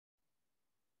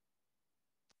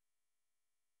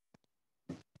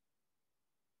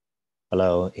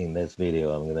Hello, in this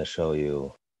video, I'm going to show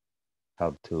you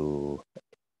how to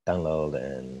download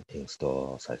and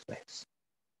install CiteSpace.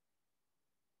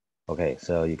 Okay,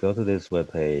 so you go to this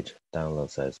webpage,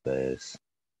 download CiteSpace.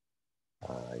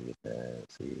 You can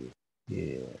see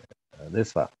here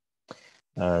this file,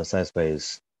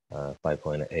 CiteSpace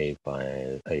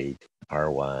 5.858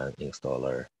 R1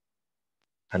 installer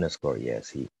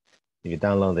 _exe. If you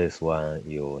download this one,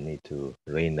 you'll need to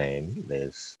rename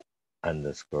this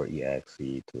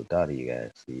 _exe to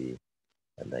 .exe,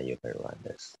 and then you can run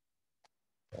this.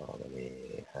 So let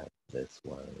me have this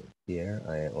one here.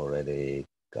 I already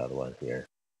got one here.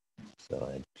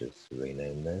 So I just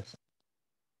rename this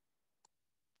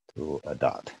to a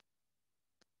dot.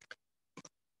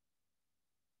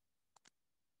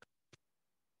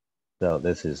 So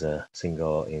this is a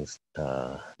single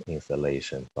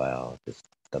installation file. Just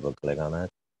double click on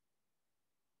it.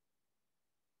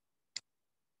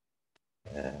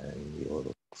 And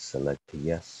you'll select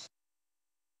yes.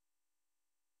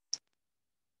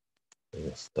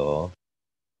 Install.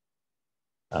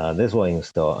 This will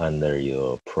install under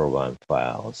your program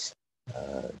files.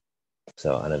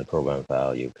 So under the program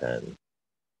file, you can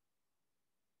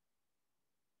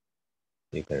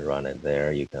run it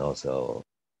there. You can also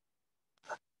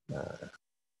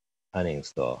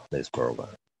uninstall this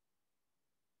program.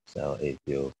 So if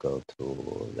you go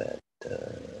to that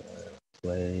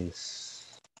place,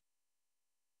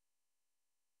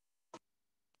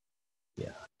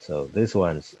 yeah. So this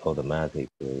one's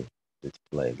automatically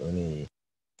displayed. Let me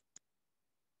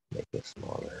make it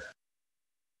smaller.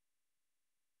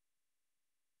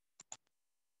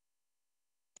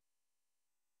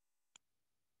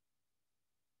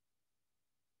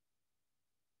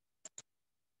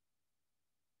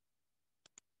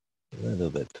 A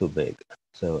little bit too big.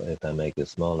 So if I make it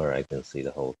smaller, I can see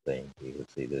the whole thing. You can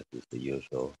see this is the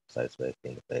usual CiteSpace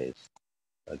interface.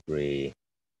 Agree.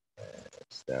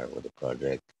 Start with the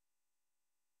project.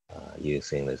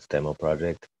 Using this demo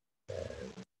project,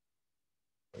 and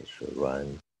it should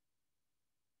run.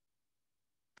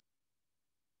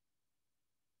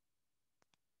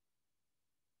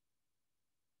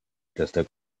 Just a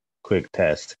quick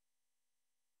test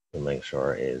to make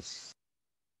sure it's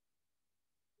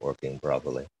working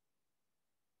properly.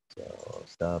 So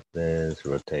stop this,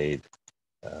 rotate,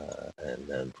 and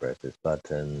then press this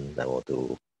button. That will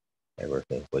do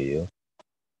everything for you.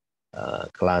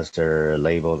 Cluster,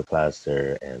 label the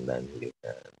cluster, and then you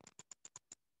can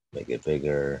make it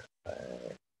bigger.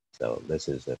 So this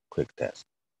is a quick test.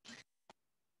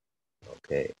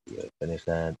 Okay, you finish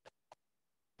that.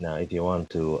 Now, if you want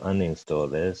to uninstall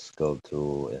this, go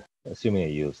to, assuming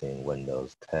you're using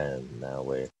Windows 10, now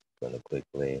we're going to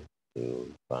quickly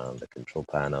to find the control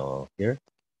panel here,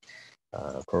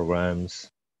 programs,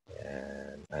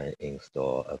 and I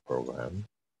install a program.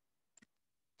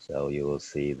 So you will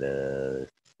see this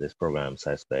program,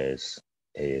 CiteSpace,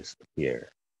 is here.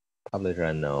 Publisher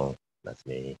unknown, that's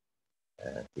me.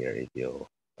 Here, if you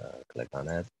click on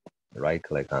it, right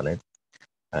click on it,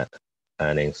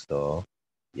 uninstall,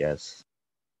 yes,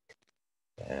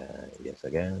 and yes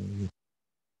again.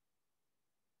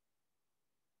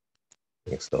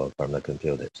 Installed from the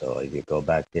computer. So if you go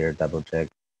back here, double check,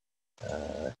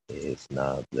 it's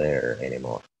not there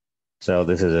anymore. So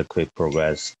this is a quick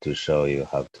progress to show you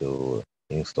how to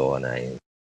install and